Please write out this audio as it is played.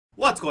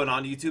What's going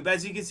on YouTube?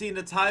 As you can see in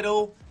the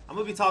title, I'm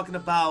going to be talking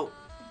about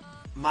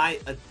my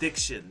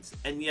addictions.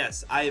 And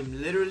yes, I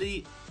am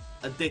literally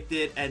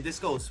addicted, and this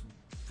goes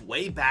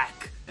way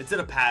back into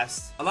the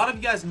past. A lot of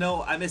you guys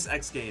know I miss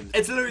X Games.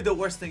 It's literally the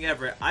worst thing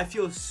ever. I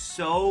feel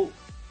so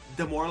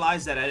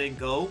demoralized that I didn't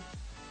go,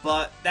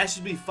 but that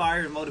should be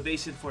fire and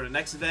motivation for the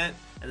next event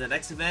and the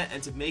next event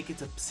and to make it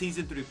to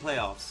Season 3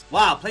 playoffs.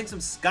 Wow, playing some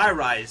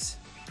Skyrise.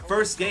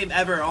 First game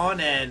ever on,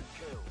 and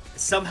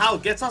somehow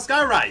gets on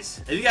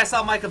Skyrise. If you guys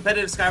saw my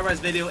competitive Skyrise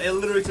video, it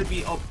literally took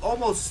me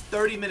almost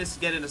 30 minutes to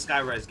get in a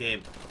Skyrise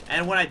game.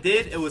 And when I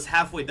did, it was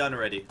halfway done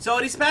already. So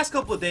these past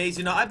couple of days,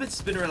 you know, I've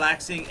just been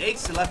relaxing.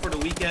 Ace left for the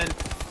weekend,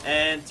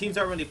 and teams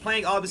aren't really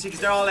playing, obviously,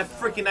 because they're all at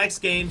freaking X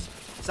Games.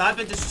 So I've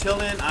been just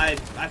chilling. I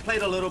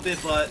played a little bit,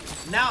 but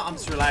now I'm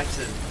just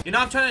relaxing. You know,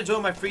 I'm trying to enjoy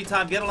my free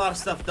time, get a lot of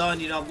stuff done.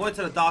 You know, I'm going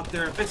to the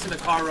doctor, fixing the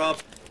car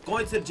up,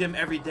 going to the gym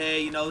every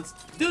day. You know,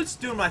 dude's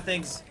doing my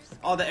things,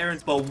 all the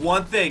errands. But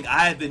one thing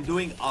I have been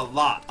doing a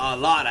lot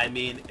I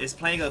mean, is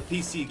playing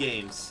PC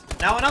games.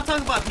 Now when I'm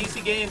talking about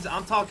PC games,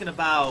 I'm talking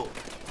about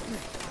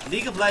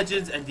League of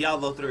Legends and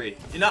Diablo 3.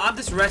 You know, I'm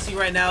just resting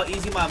right now,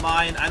 easing my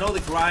mind. I know the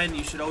grind,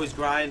 you should always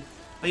grind.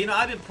 But you know,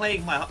 I've been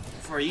playing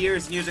for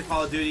years and years of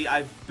Call of Duty.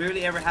 I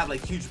barely ever have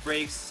like huge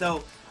breaks.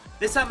 So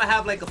this time I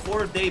have like a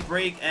 4-day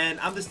break, and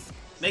I'm just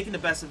making the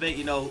best of it,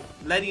 you know,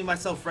 letting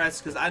myself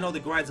rest because I know the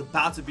grind's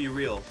about to be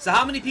real. So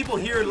how many people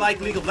here like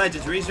League of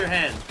Legends? Raise your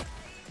hand.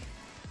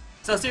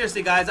 So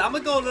seriously guys, I'm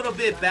gonna go a little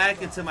bit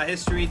back into my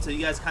history so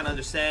you guys kind of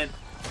understand.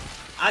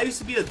 I used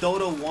to be a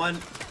Dota 1,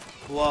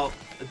 well,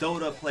 a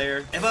Dota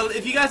player.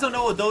 If you guys don't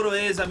know what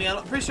Dota is, I mean,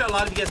 I'm pretty sure a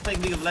lot of you guys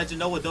playing League of Legends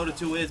know what Dota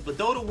 2 is, but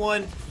Dota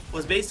 1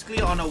 was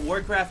basically on a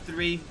Warcraft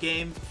 3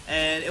 game,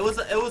 and it was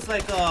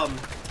like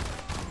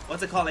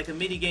what's it called, like a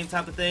mini game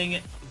type of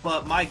thing.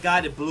 But my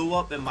god, it blew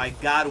up, and my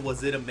god,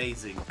 was it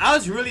amazing. I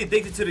was really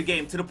addicted to the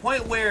game, to the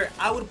point where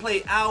I would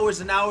play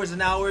hours and hours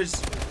and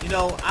hours. You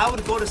know, I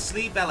would go to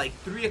sleep at like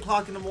 3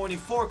 o'clock in the morning,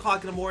 4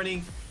 o'clock in the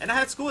morning, and I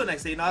had school the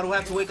next day. You know, I would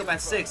have to wake up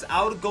at 6.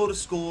 I would go to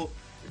school,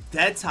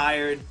 dead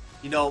tired.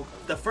 You know,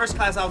 the first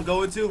class I would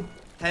go into,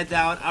 head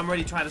down, I'm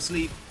already trying to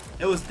sleep.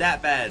 It was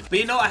that bad. But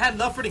you know, I had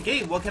love for the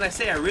game. What can I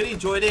say? I really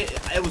enjoyed it.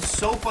 It was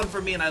so fun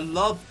for me, and I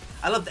loved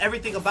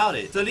everything about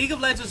it. So League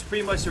of Legends was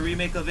pretty much a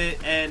remake of it,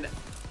 and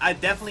I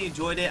definitely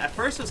enjoyed it. At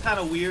first it was kind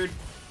of weird,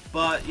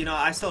 but you know,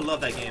 I still love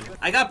that game.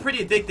 I got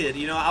pretty addicted.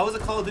 You know, I was a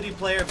Call of Duty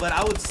player, but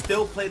I would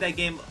still play that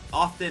game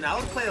often. I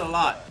would play it a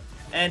lot,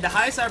 and the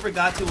highest I ever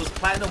got to was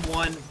Platinum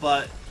 1,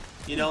 but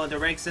you know, in the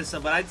rank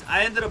system. But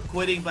I ended up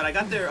quitting, but I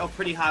got there up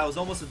pretty high. I was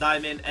almost a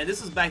diamond, and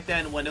this was back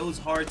then when it was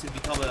hard to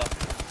become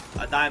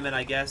a diamond,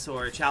 I guess,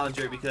 or a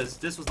challenger, because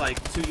this was like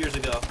 2 years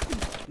ago.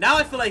 Now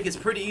I feel like it's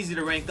pretty easy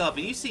to rank up,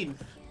 and you see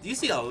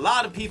a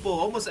lot of people,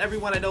 almost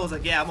everyone I know is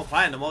like, yeah, I'm a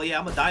platinum, oh yeah,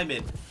 I'm a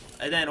diamond,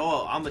 and then,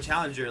 oh, I'm a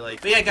challenger.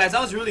 Like, but yeah guys, I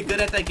was really good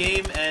at that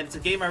game, and it's a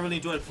game I really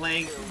enjoyed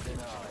playing,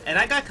 and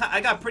I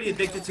got pretty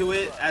addicted to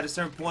it at a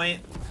certain point.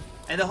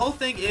 And the whole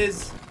thing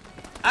is,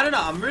 I don't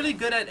know, I'm really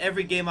good at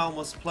every game I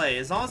almost play,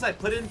 as long as I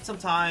put in some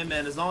time,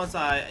 and as long as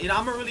you know,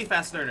 I'm a really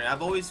fast learner.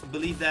 I've always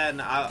believed that,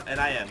 and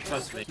I am,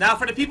 trust me. Now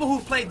for the people who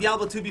played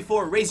Diablo 2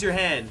 before, raise your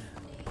hand.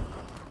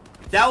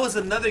 That was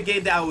another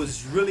game that I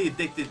was really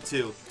addicted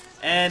to,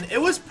 and it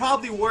was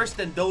probably worse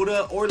than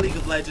Dota or League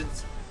of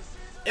Legends.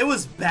 It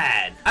was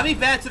bad. I mean,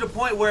 bad to the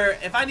point where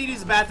if I need to use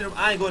the bathroom,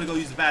 I ain't going to go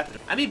use the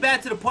bathroom. I mean,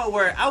 bad to the point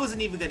where I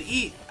wasn't even going to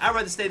eat. I'd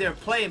rather stay there and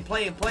play and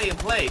play and play and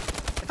play.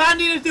 If I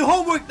needed to do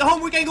homework, the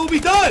homework ain't going to be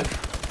done.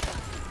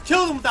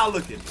 Kill them without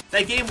looking.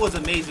 That game was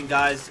amazing,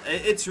 guys.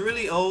 It's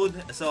really old,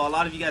 so a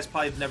lot of you guys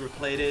probably have never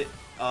played it,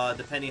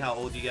 depending how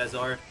old you guys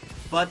are.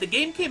 But the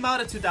game came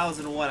out in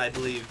 2001, I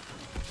believe.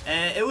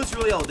 And it was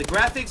really old. The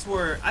graphics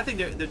were, I think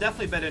they're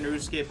definitely better than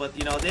RuneScape, but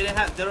you know, they don't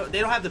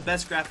have the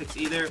best graphics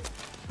either.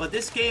 But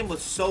this game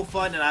was so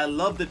fun, and I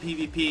love the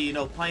PvP, you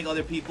know, playing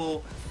other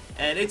people.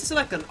 And it's just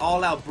like an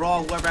all-out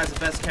brawl, whoever has the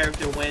best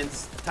character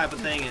wins type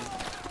of thing, and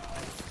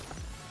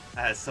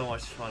I had so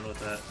much fun with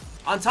that.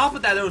 On top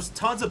of that, there was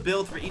tons of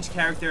build for each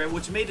character,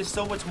 which made it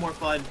so much more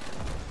fun.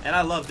 And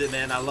I loved it,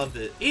 man. I loved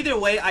it. Either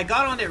way, I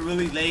got on it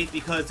really late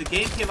because the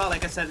game came out,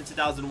 like I said, in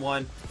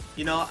 2001.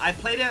 You know, I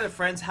played it at a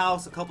friend's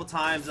house a couple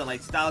times in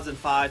like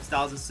 2005,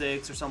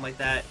 2006 or something like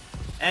that.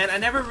 And I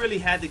never really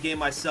had the game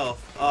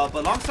myself.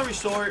 But long story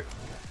short,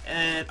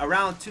 and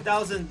around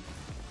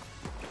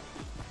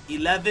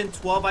 2011,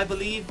 12, I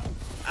believe.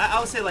 I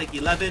would say like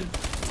 11.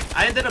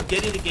 I ended up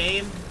getting the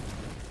game.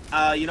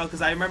 You know,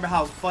 because I remember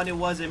how fun it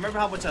was. I remember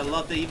how much I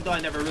loved it, even though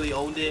I never really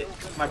owned it.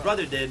 My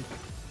brother did.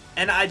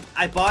 And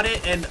I bought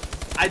it, and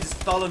I just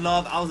fell in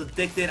love. I was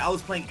addicted. I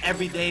was playing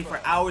every day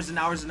for hours and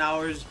hours and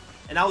hours.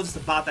 And I was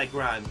just about that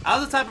grind. I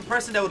was the type of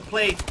person that would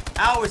play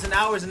hours and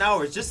hours and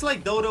hours. Just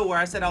like Dota, where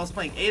I said I was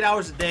playing 8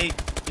 hours a day,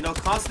 you know,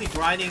 constantly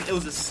grinding. It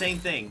was the same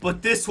thing.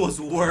 But this was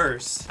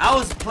worse. I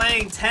was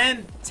playing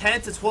 10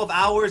 to 12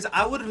 hours.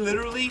 I would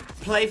literally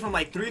play from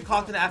like 3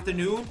 o'clock in the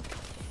afternoon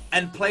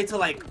and play till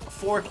like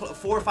 4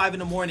 or 5 in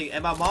the morning.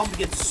 And my mom would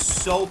get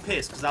so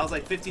pissed because I was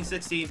like 15,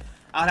 16.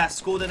 I would have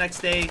school the next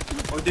day,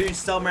 or during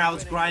summer I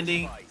was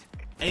grinding.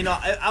 And you know,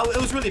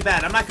 it was really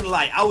bad. I'm not gonna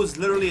lie. I was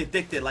literally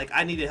addicted. Like,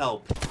 I needed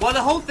help. Well,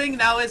 the whole thing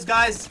now is,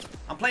 guys,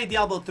 I'm playing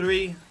Diablo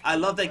 3. I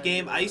love that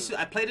game. I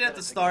played it at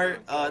the start.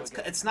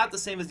 It's not the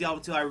same as Diablo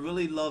 2. I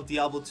really love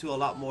Diablo 2 a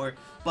lot more.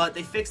 But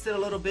they fixed it a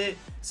little bit.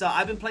 So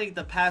I've been playing it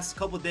the past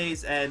couple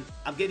days, and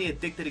I'm getting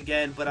addicted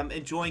again. But I'm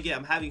enjoying it.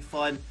 I'm having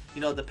fun.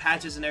 You know, the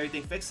patches and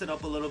everything fixed it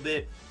up a little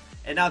bit.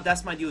 And now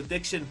that's my new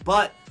addiction.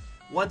 But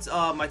once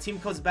my team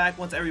comes back,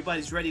 once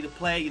everybody's ready to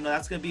play, you know,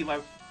 that's gonna be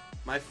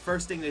my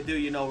first thing to do.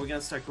 You know, we're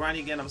gonna start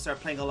grinding again. I'm gonna start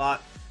playing a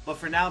lot. But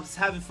for now, I'm just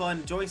having fun,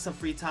 enjoying some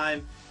free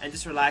time, and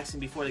just relaxing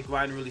before the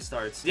grind really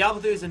starts.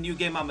 Diablo 3 is a new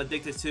game I'm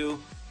addicted to.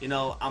 You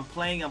know, I'm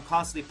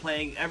constantly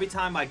playing. Every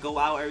time I go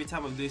out, every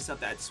time I'm doing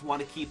something, I just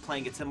want to keep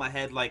playing. It's in my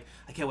head, like,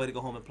 I can't wait to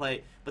go home and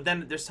play. But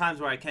then there's times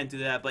where I can't do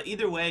that. But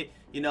either way,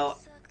 you know,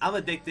 I'm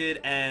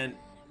addicted, and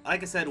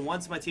like I said,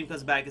 once my team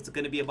comes back, it's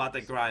going to be about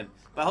that grind.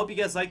 But I hope you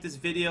guys like this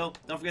video.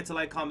 Don't forget to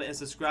like, comment, and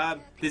subscribe.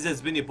 This has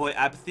been your boy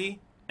Apathy,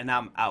 and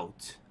I'm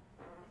out.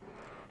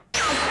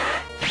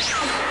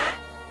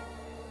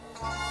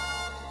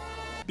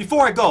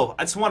 Before I go,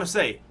 I just want to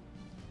say,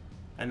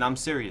 and I'm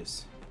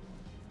serious,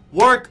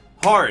 work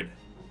hard.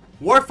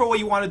 Work for what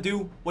you want to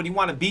do, what you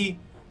want to be.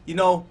 You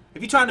know,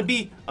 if you're trying to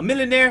be a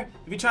millionaire,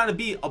 if you're trying to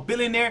be a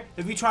billionaire,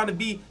 if you're trying to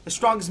be the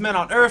strongest man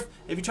on earth,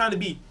 if you're trying to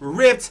be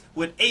ripped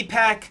with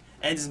 8-pack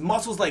and just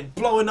muscles like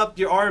blowing up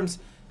your arms,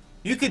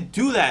 you could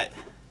do that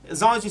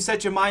as long as you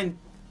set your mind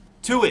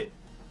to it.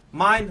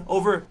 Mind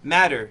over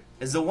matter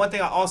is the one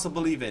thing I also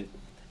believe in,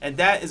 and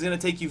that is going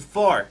to take you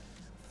far.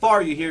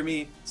 Far, you hear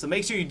me? So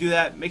make sure you do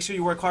that. Make sure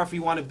you work hard for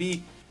you want to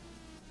be.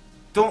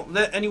 Don't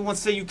let anyone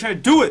say you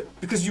can't do it,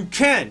 because you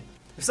can.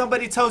 If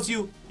somebody tells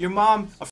you, your mom, a